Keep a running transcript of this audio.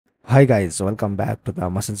Hi guys, welcome back to the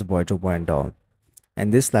Muscles Boy 2.0.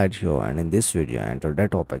 In this slideshow and in this video, and today's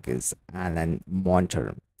topic is Alan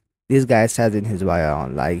Monter. This guy says in his bio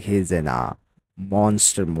like he's in a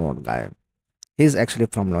monster mode guy. He's actually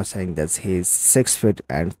from Los Angeles. He's 6 feet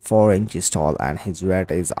and 4 inches tall, and his weight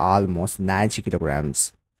is almost 90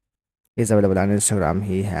 kilograms. He's available on Instagram.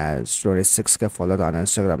 He has 26K followers on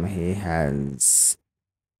Instagram. He has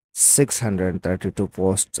 632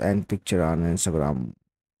 posts and picture on Instagram.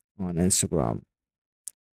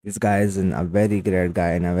 This guy is a very great guy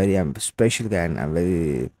and a very special guy and a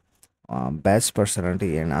very best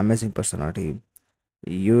personality and amazing personality.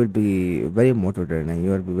 You will be very motivated and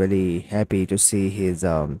you will be very happy to see his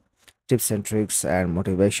tips and tricks and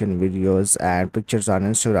motivation videos and pictures on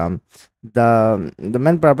Instagram. The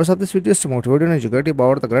main purpose of this video is to motivate you and educate you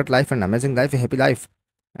about the great life and amazing life, a happy life.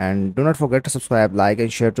 And do not forget to subscribe, like,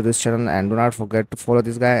 and share to this channel. And do not forget to follow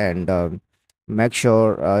this guy and make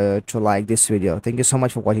sure to like this video. Thank you so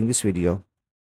much for watching this video.